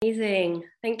Amazing.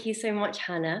 Thank you so much,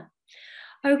 Hannah.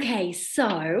 Okay,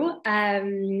 so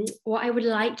what I would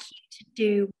like you to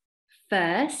do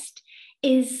first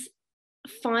is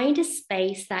find a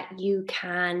space that you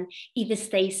can either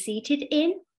stay seated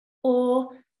in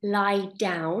or lie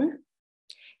down.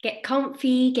 Get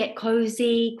comfy, get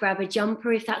cozy, grab a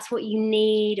jumper if that's what you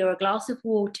need, or a glass of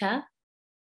water.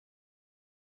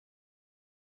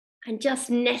 And just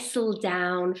nestle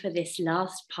down for this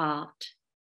last part.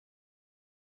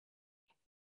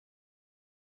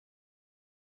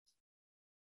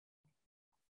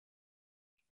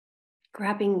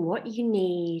 Grabbing what you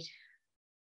need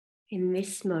in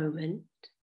this moment.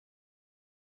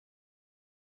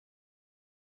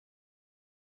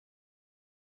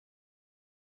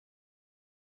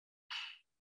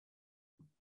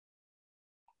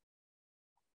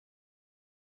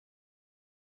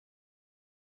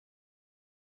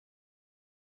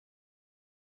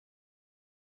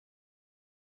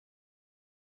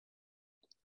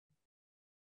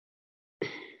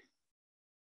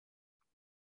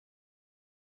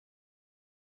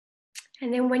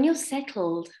 And then when you're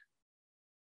settled,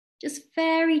 just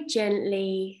very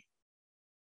gently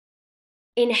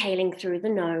inhaling through the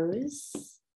nose.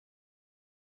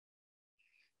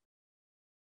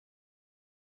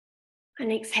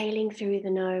 And exhaling through the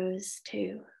nose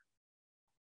too.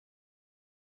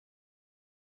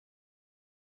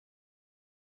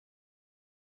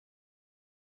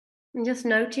 And just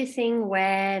noticing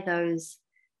where those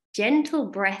gentle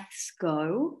breaths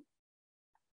go.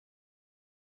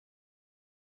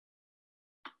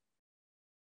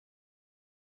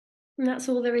 And that's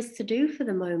all there is to do for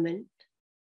the moment.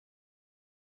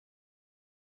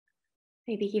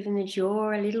 Maybe giving the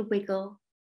jaw a little wiggle.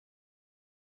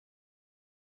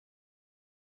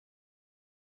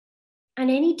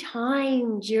 And any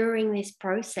time during this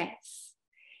process,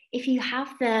 if you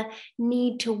have the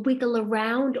need to wiggle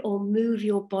around or move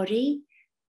your body,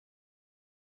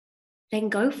 then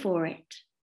go for it.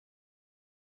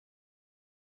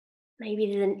 Maybe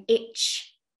there's an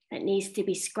itch that needs to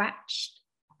be scratched.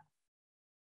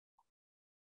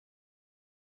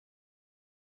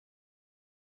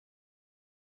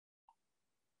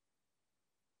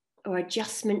 Or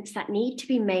adjustments that need to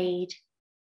be made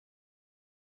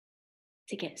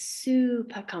to get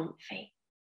super comfy.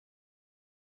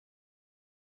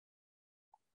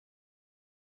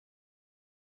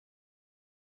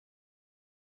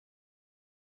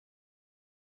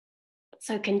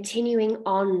 So continuing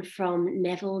on from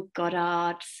Neville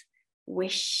Goddard's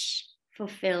wish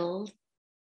fulfilled.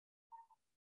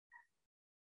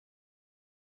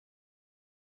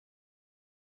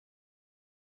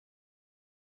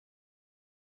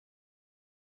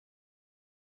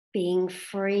 Being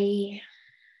free.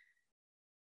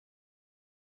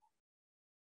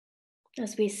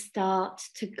 As we start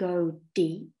to go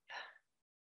deep.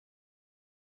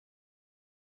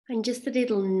 And just a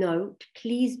little note,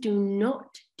 please do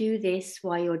not do this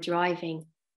while you're driving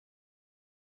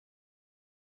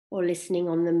or listening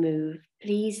on the move.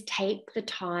 Please take the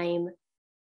time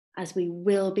as we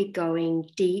will be going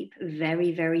deep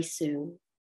very, very soon.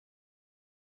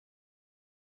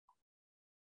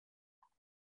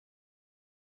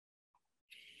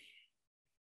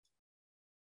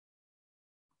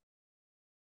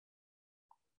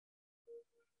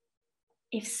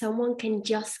 If someone can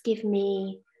just give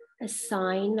me a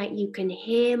sign that you can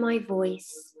hear my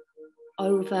voice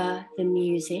over the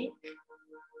music,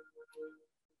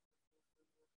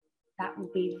 that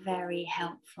would be very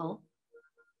helpful.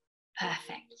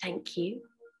 Perfect, thank you.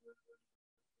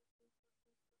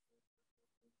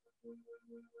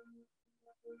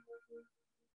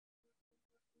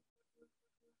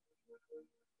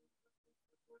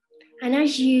 And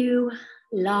as you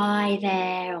lie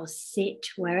there or sit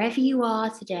wherever you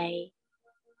are today,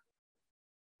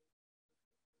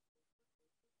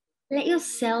 let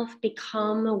yourself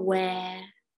become aware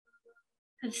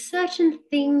of certain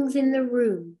things in the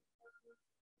room.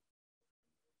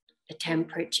 The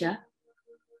temperature,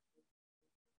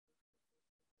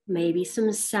 maybe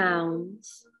some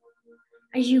sounds.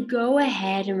 As you go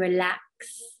ahead and relax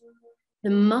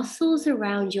the muscles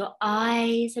around your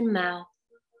eyes and mouth,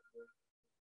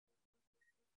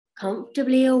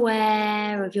 comfortably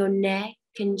aware of your neck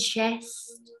and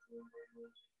chest,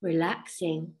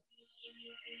 relaxing.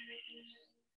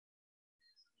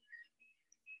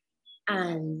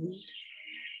 And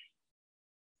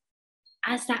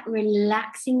as that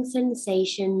relaxing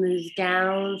sensation moves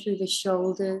down through the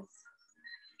shoulders,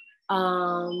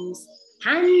 arms,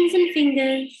 hands and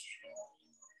fingers,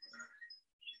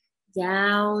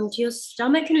 down to your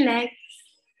stomach and legs,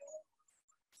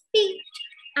 feet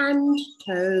and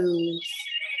toes.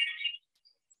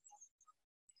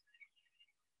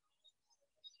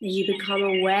 As you become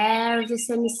aware of the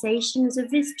sensations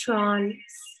of this trance,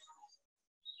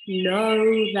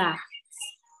 know that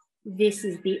this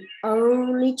is the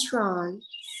only trance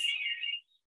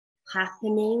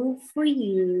happening for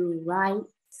you right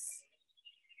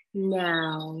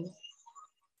now.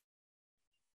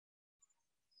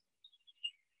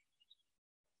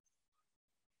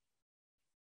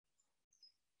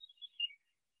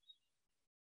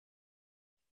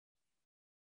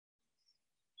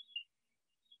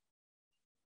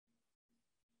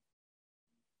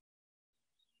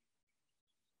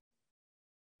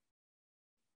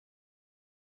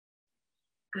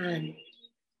 And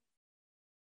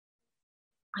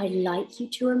I'd like you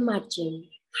to imagine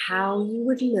how you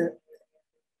would look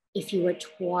if you were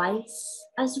twice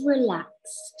as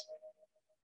relaxed.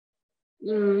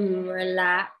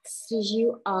 Relaxed as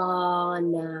you are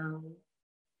now.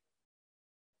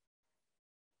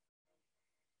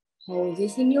 Hold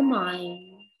this in your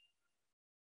mind.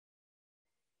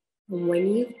 And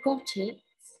when you've got it,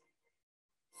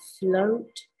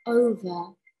 float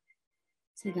over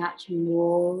to that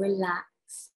more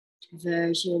relaxed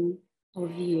version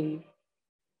of you.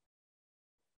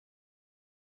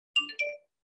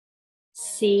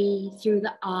 See through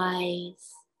the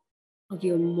eyes of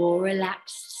your more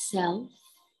relaxed self.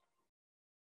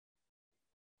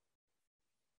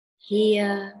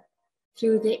 Hear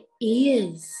through the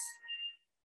ears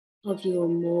of your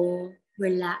more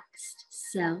relaxed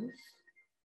self.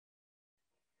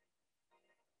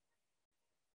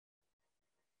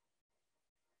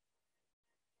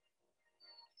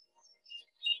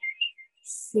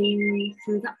 See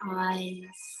through the eyes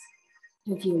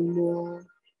of your more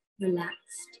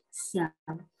relaxed self.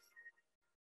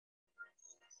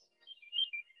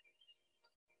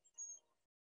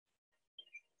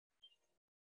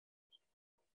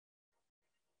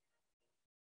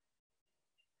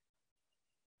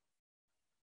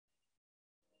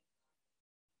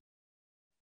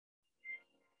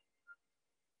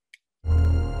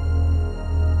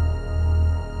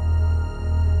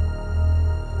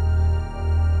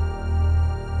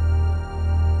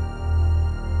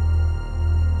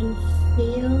 And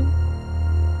feel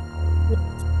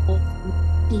yourself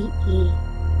deeply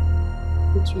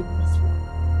into this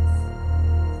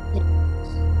state.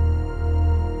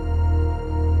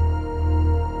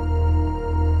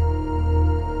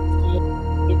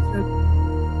 Stay from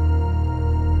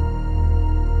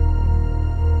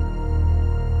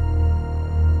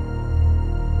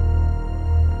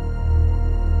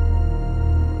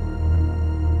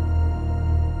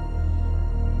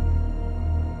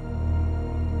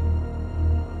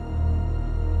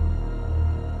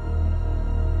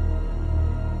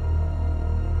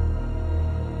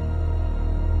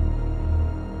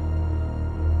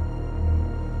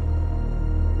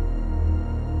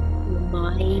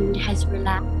mind has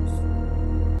relaxed.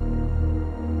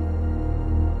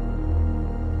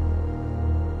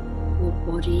 Your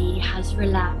body has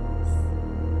relaxed.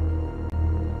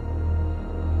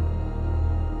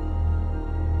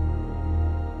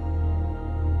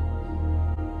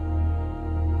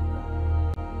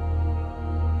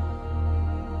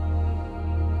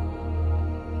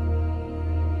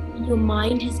 And your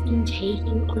mind has been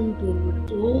taking on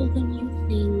board all the new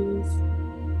things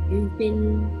you've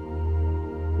been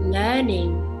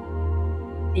learning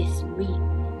this week.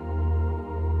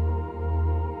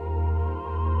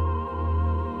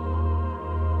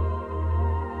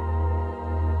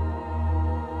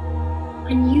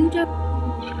 And you don't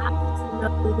even have to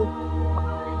know the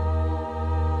why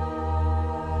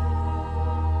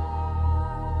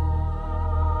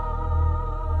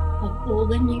of all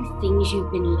the new things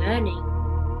you've been learning,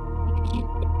 because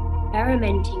you've been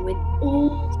experimenting with all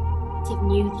sorts of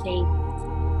new things.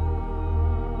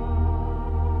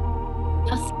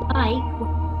 Just like when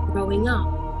you were growing up,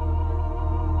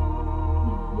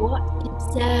 you watched and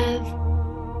observe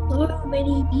so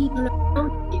many people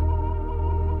around you,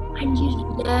 and you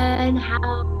learn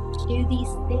how to do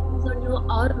these things on your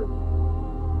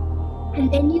own. And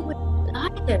then you would apply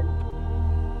them,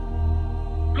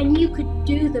 and you could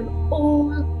do them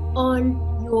all on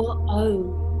your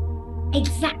own,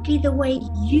 exactly the way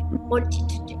you wanted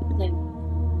to do them.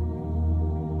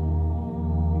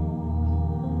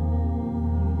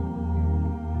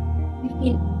 You've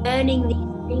been learning these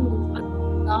things over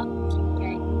the last few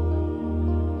days.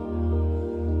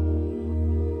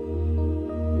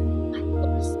 But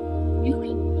also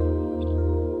doing these things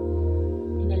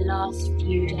in the last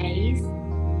few days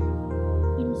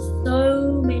in so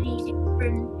many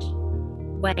different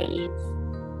ways.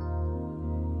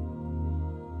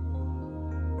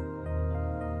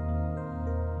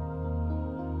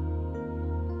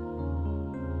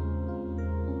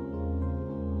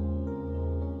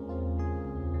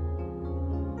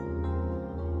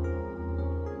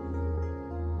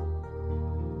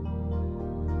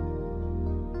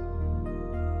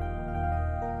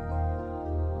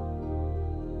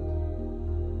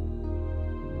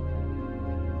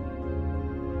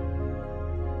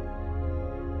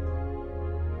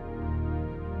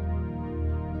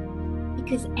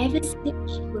 Because ever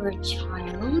since you were a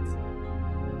child,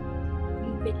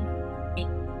 you've been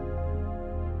learning.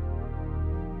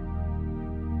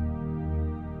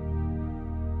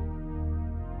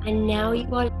 And now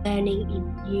you are learning in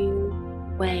new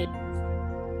ways.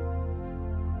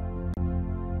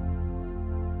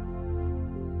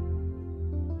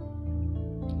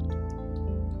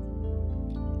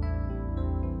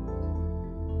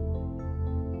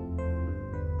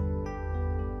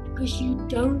 Because you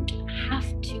don't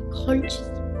have to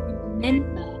consciously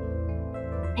remember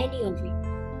any of it.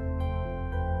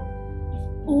 It's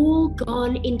all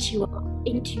gone into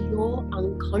your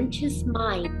unconscious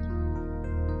mind.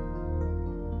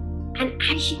 And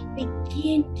as you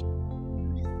begin to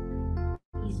use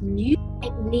these new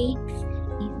techniques,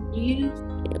 these new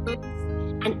skills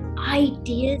and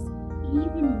ideas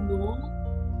even more,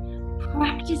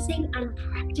 practicing and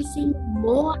practicing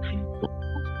more and more,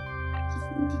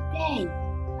 practicing today,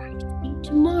 practicing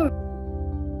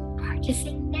tomorrow,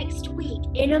 practicing next week,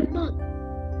 in a month,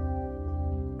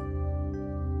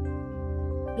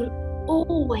 you'll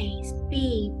always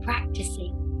be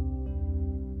practicing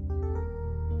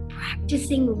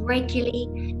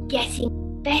regularly,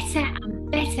 getting better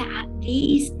and better at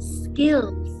these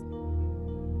skills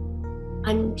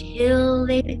until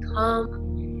they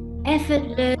become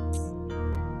effortless,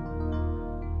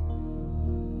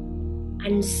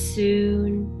 and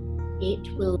soon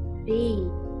it will be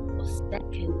your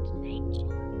second nature.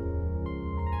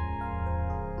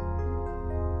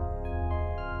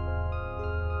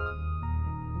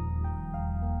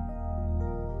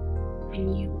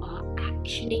 And you are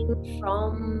actioning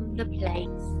from the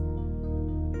place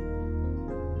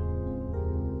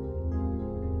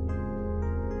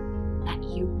that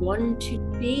you want to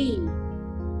be,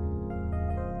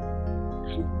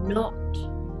 and not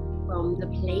from the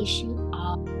place you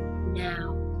are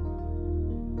now.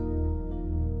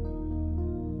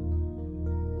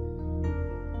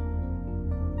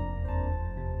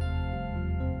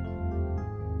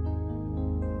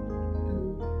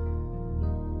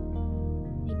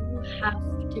 You have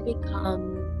to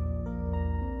become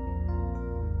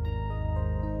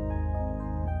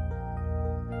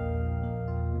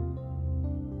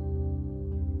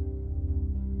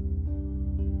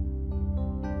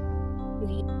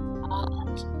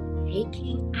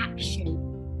taking action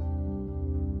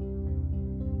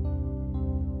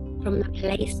from the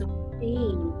place of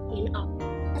being in our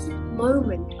present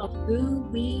moment of who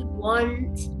we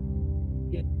want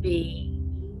to be.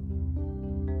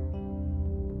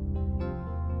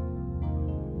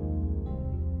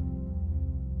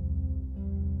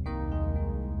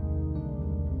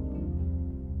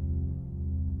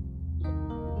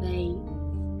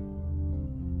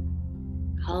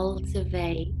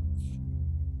 Cultivate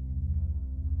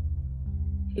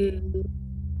who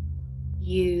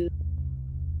you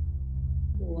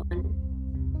want.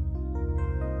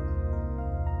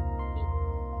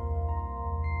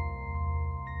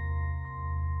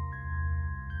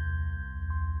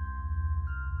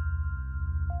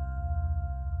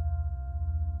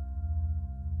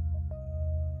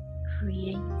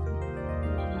 Creating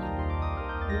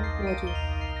your body.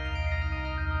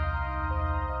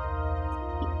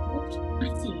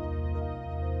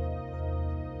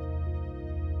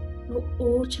 Your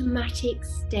automatic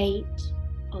state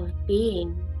of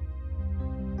being.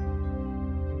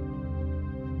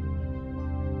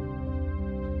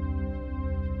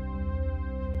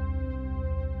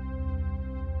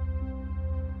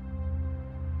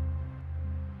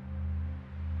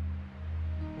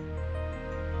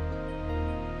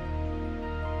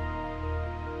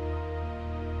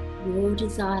 Your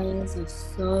desires are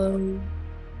so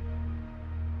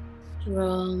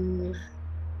strong.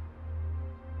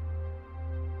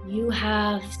 You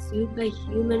have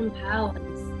superhuman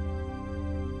powers.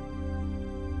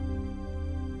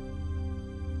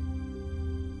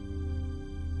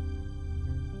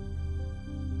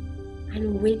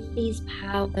 And with these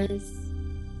powers,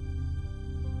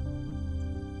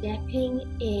 stepping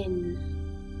in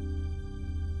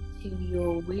to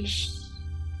your wish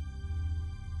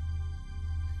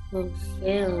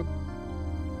fulfilled.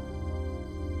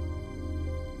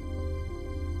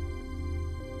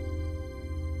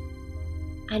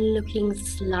 And looking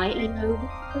slightly over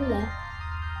to the left,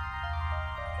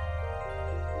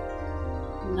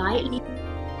 slightly to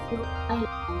your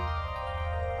eyelid.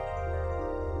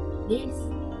 This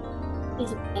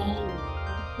is where you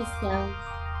give yourself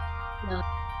love.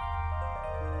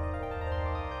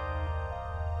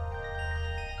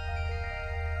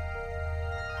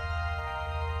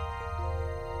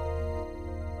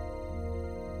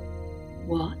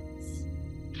 What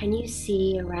can you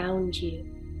see around you?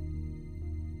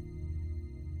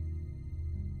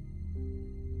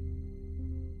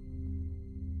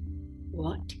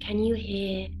 can you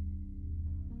hear?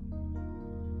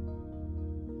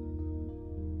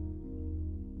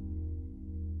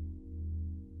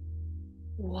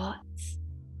 What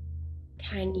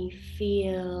can you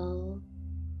feel?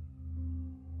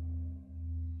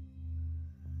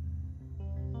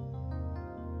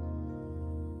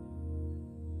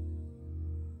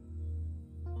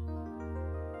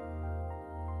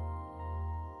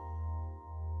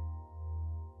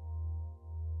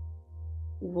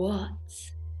 What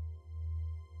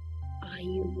are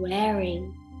you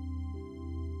wearing?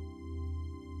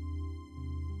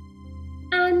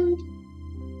 And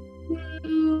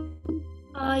who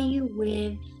are you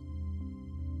with?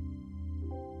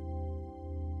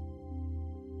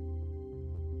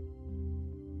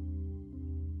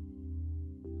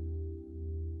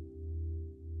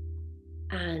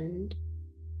 And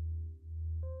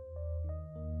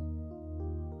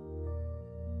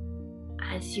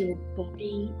as your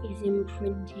body is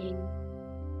imprinting,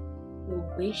 your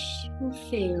wish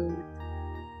fulfilled,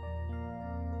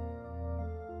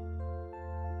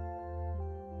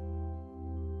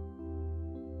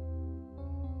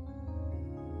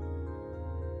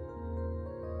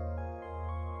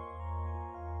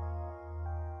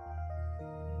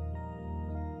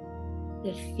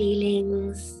 the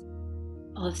feelings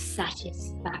of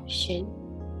satisfaction,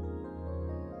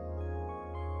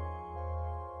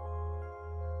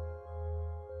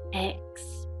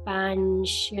 expansion,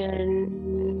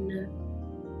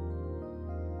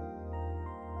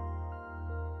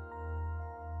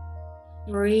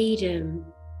 freedom,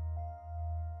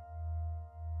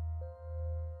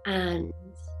 and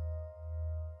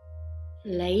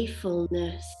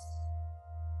playfulness.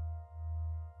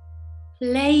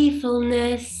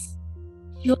 Playfulness,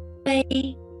 joy,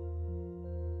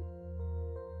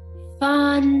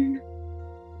 fun,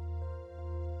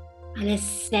 and a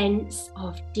sense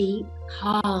of deep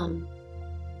calm.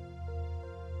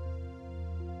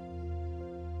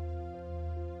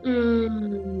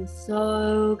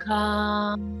 So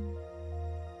calm.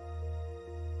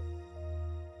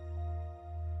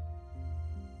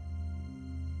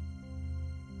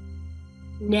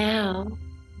 Now,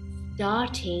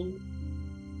 starting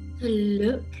to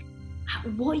look at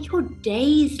what your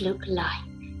days look like.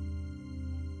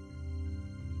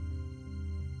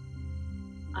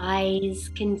 Eyes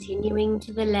continuing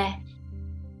to the left.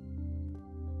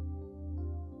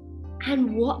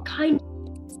 And what kind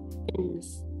of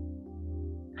decisions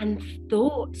and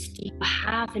thoughts do you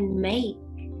have and make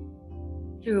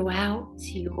throughout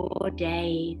your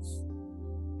days?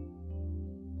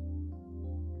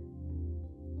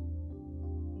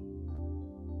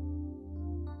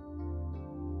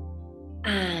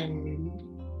 And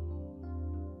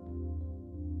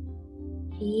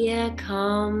here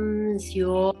comes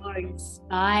your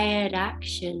inspired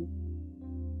action.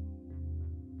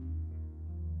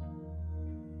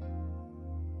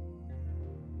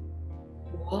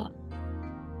 What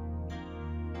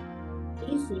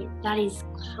is it that is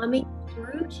coming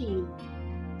through to you?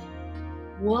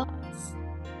 What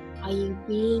are you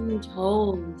being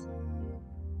told?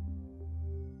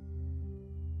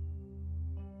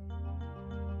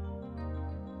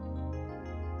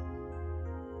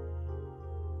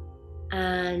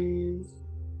 And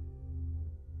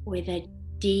with a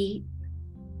deep,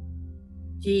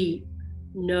 deep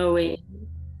knowing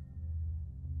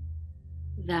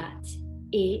that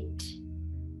it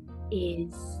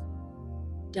is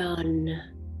done.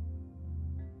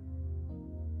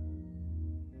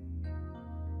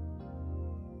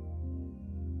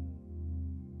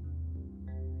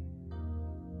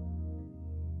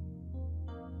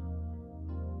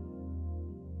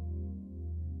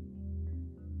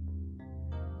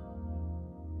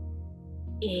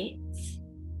 It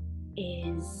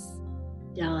is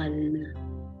done.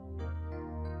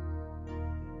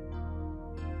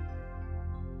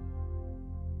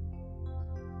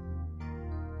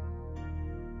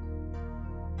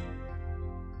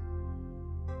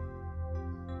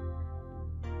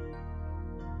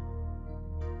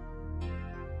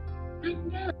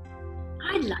 And now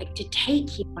I'd like to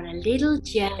take you on a little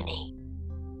journey.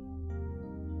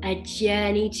 A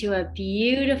journey to a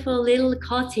beautiful little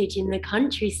cottage in the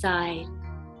countryside,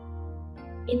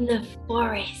 in the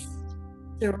forest,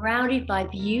 surrounded by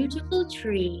beautiful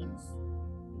trees.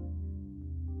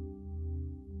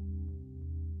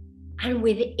 And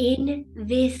within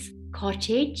this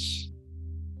cottage,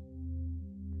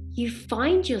 you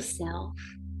find yourself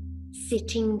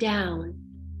sitting down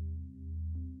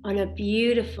on a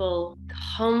beautiful,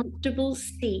 comfortable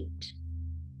seat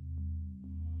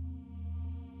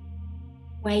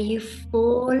where you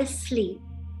fall asleep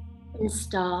and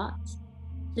start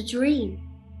to dream.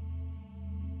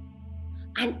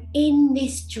 And in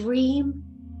this dream,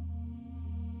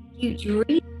 you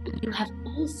dream that you have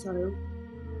also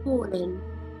fallen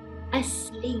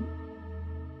asleep.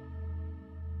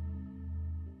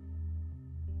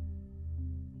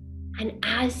 And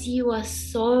as you are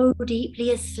so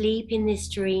deeply asleep in this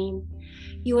dream,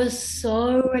 you are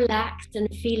so relaxed and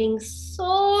feeling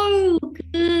so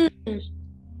good.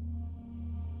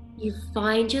 You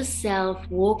find yourself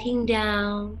walking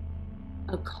down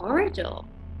a corridor.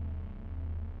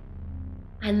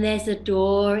 And there's a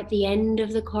door at the end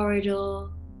of the corridor.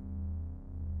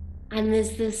 And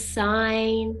there's the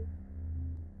sign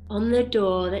on the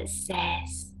door that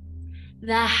says,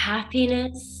 the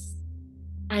Happiness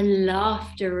and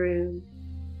Laughter Room.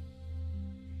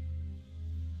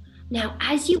 Now,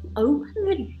 as you open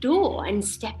the door and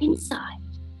step inside,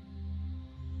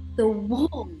 the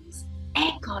walls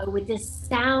echo with the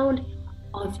sound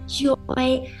of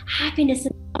joy, happiness,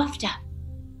 and laughter.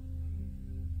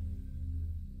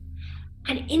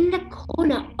 And in the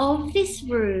corner of this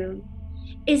room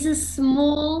is a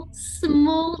small,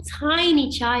 tiny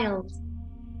child.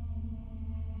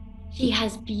 She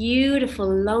has beautiful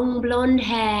long blonde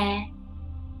hair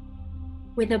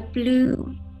with a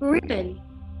blue ribbon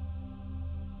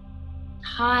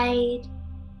tied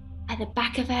at the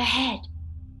back of her head.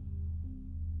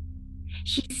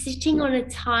 She's sitting on a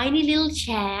tiny little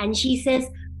chair and she says,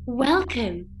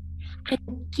 welcome, and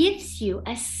gives you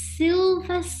a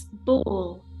silver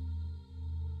ball.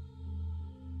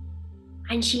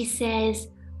 And she says,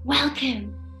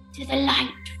 welcome to the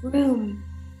light room.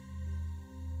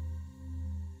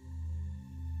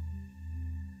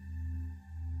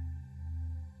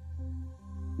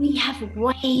 We have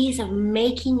ways of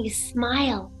making you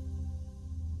smile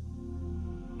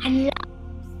and laugh.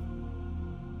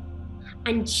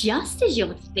 And just as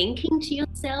you're thinking to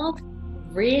yourself,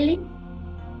 really?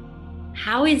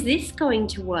 How is this going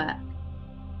to work?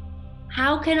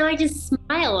 How can I just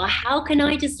smile, or how can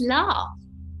I just laugh?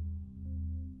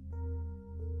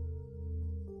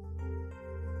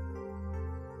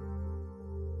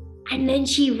 And then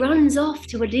she runs off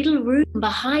to a little room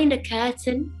behind a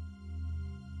curtain,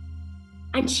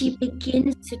 and she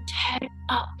begins to turn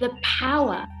up the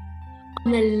power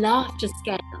on the laughter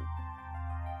scale,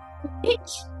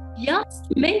 which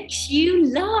just makes you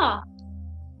laugh.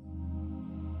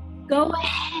 Go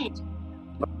ahead,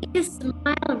 bring a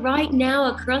smile right now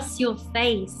across your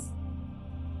face.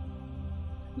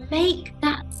 Make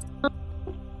that smile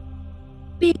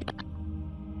bigger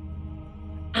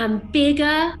and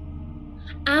bigger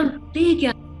and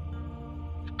bigger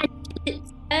until it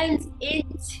turns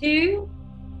into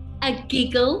a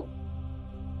giggle,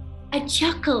 a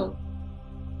chuckle,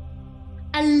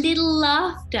 a little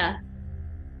laughter.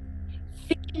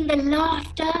 Feeling the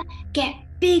laughter get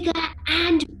bigger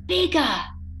and bigger.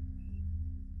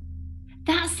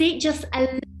 That's it, just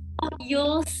allow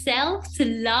yourself to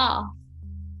laugh.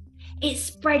 It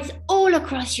spreads all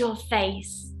across your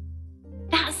face.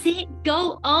 That's it,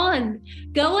 go on.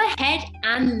 Go ahead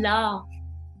and laugh.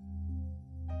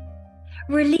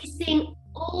 Releasing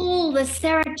all the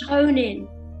serotonin,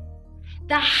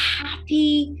 the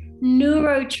happy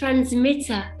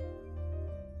neurotransmitter.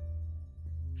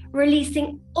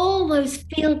 Releasing all those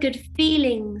feel-good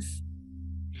feelings.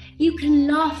 You can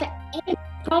laugh at any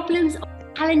problems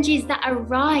or challenges that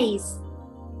arise.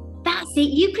 That's it,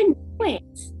 you can do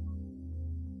it.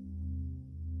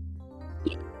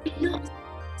 You not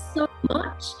so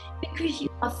much because you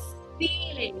are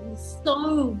feeling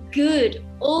so good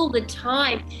all the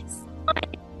time,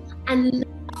 smiling and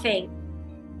laughing.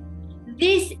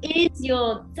 This is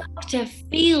your Dr.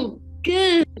 Feel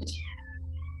Good.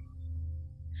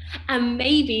 And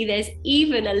maybe there's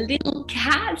even a little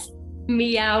cat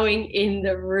meowing in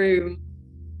the room,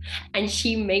 and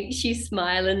she makes you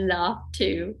smile and laugh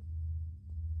too.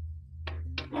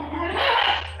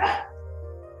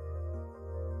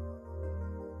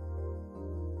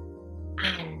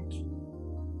 And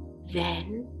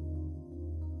then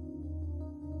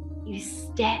you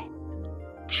step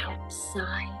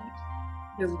outside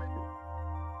the room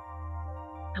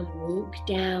and walk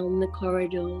down the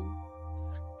corridor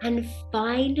and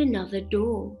find another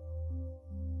door.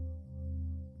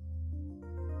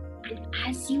 And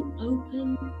as you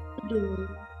open the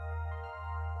door,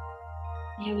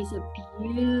 there is a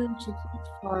beautiful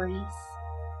forest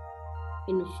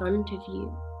in front of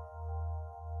you.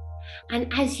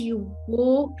 And as you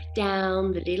walk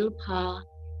down the little path,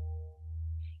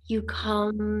 you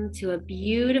come to a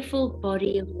beautiful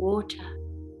body of water.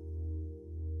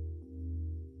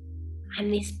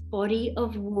 And this body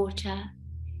of water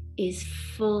is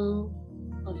full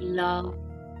of love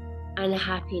and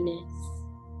happiness.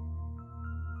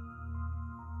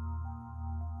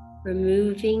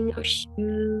 removing your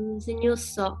shoes and your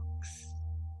socks.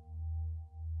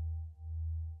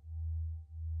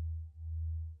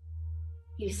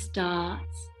 You start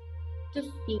to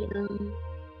feel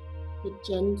the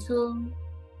gentle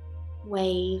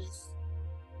waves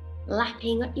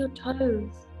lapping at your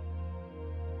toes.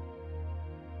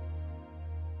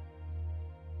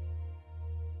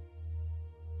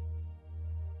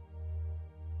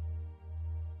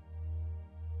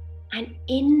 And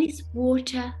in this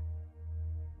water,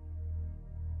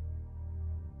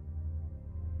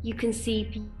 you can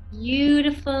see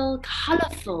beautiful,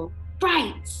 colorful,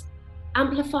 bright,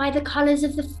 amplify the colors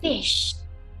of the fish.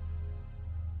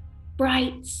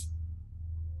 Bright,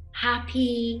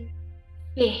 happy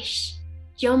fish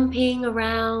jumping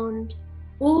around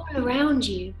all around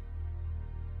you.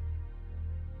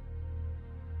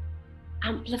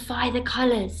 Amplify the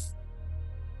colors.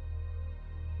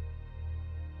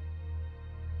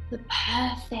 The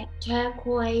perfect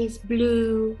turquoise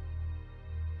blue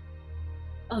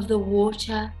of the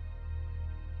water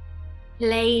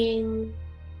playing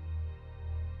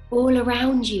all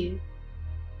around you.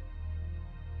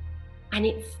 And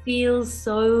it feels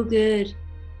so good.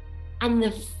 And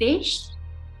the fish,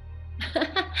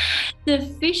 the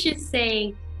fish is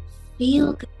saying,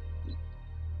 feel good.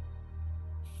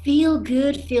 Feel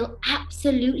good, feel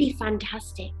absolutely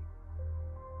fantastic.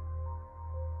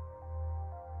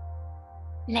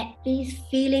 Let these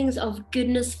feelings of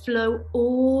goodness flow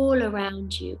all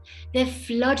around you. They're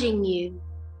flooding you.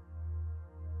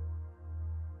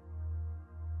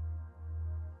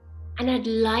 And I'd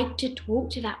like to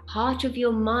talk to that part of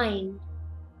your mind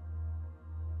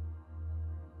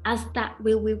as that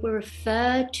we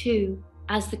refer to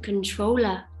as the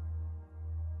controller.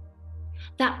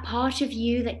 That part of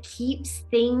you that keeps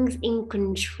things in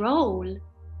control.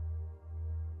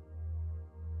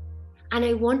 And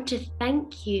I want to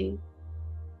thank you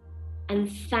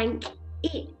and thank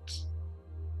it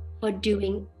for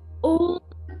doing all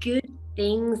the good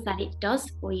things that it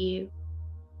does for you.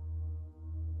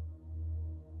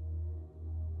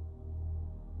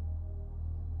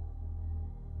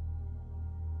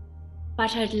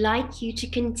 But I'd like you to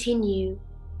continue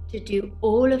to do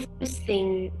all of those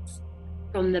things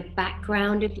from the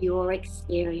background of your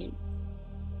experience.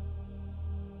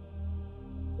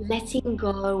 Letting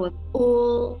go of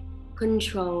all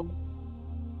control.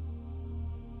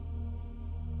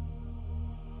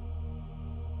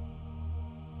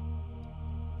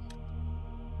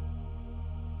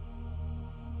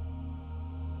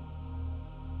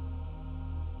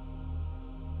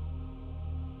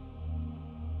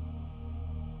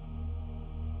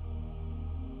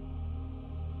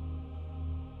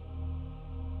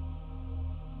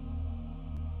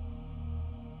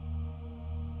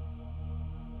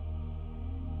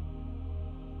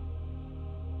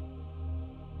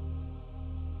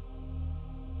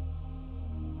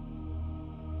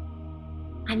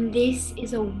 And this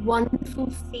is a wonderful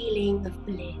feeling of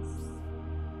bliss.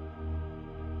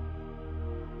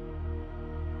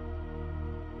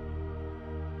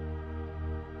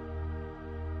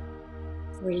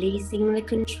 Releasing the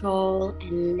control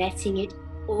and letting it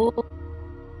all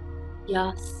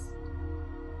just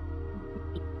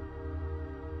be.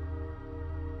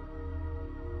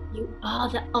 You are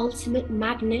the ultimate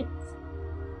magnet.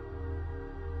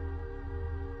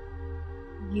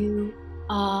 You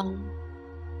are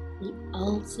the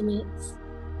ultimate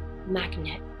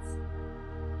magnet.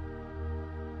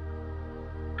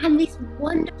 And this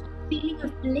wonderful feeling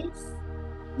of bliss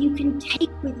you can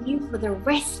take with you for the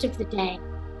rest of the day,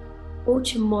 or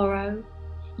tomorrow,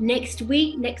 next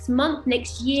week, next month,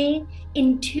 next year,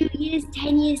 in 2 years,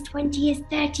 10 years, 20 years,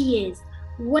 30 years,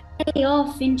 way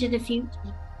off into the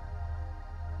future.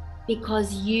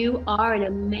 Because you are an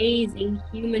amazing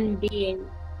human being,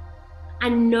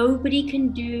 and nobody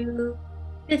can do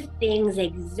the things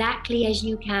exactly as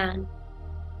you can.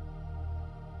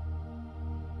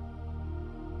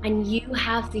 And you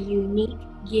have the unique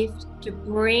gift to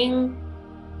bring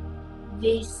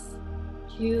this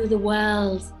to the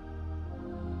world.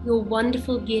 Your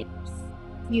wonderful gifts,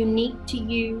 unique to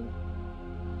you.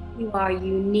 You are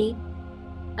unique,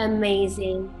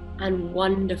 amazing, and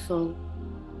wonderful.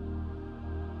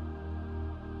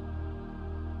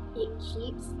 It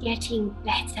keeps getting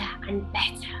better and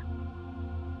better.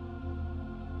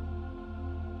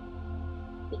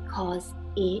 Because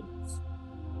it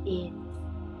is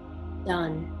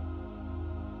done.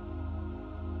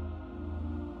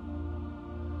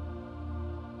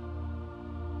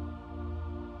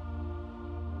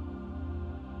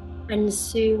 And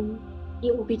soon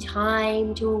it will be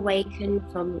time to awaken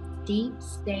from this deep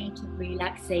state of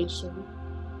relaxation.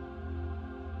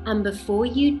 And before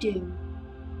you do,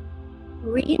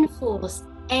 reinforce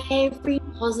every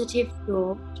positive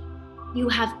thought you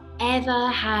have ever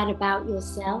had about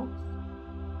yourself.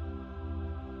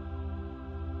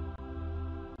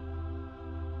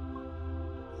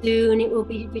 Soon it will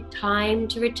be time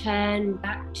to return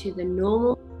back to the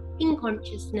normal in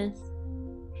consciousness,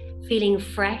 feeling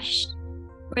fresh,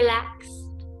 relaxed,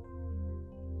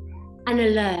 and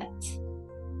alert,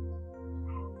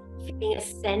 feeling a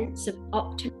sense of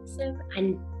optimism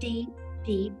and deep,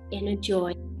 deep inner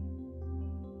joy.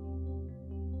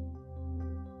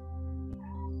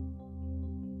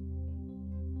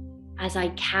 As I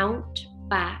count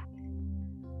back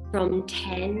from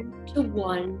 10 to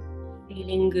 1,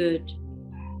 feeling good.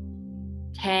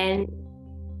 10,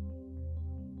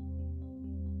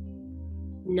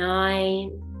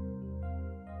 9,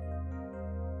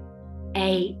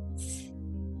 8.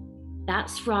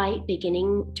 That's right,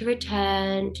 beginning to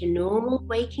return to normal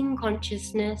waking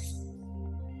consciousness.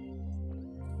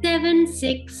 7,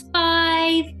 6,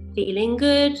 5, feeling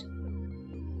good.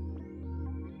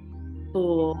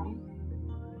 4,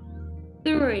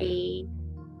 3,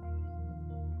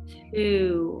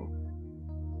 2,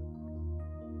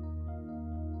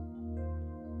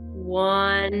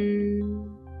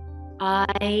 1.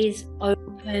 Eyes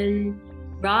open,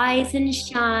 rise and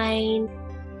shine,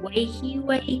 wakey,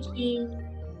 wakey.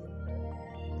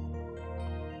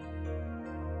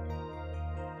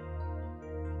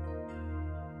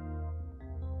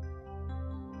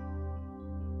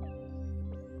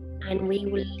 And we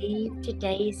will leave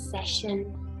today's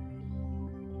session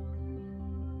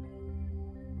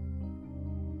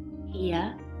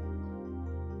here.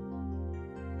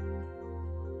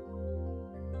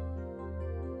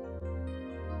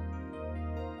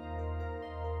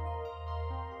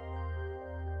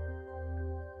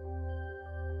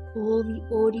 All the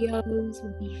audios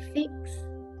will be fixed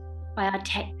by our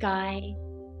tech guy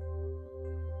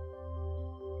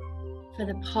for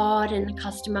the pod and the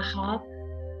customer hub.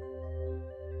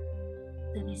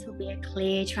 So this will be a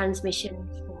clear transmission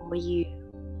for you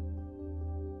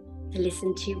to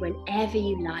listen to whenever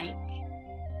you like.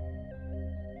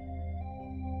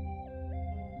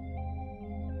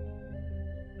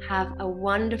 Have a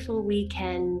wonderful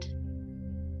weekend.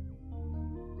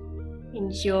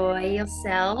 Enjoy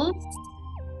yourselves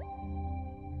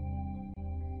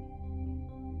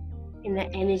in the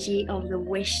energy of the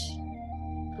wish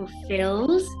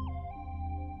fulfilled,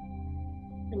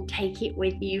 and take it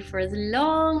with you for as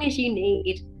long as you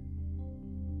need.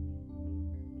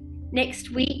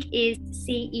 Next week is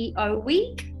CEO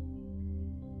week,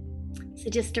 so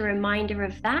just a reminder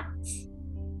of that,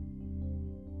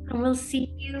 and we'll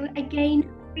see you again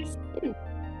very soon.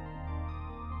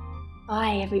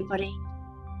 Bye, everybody.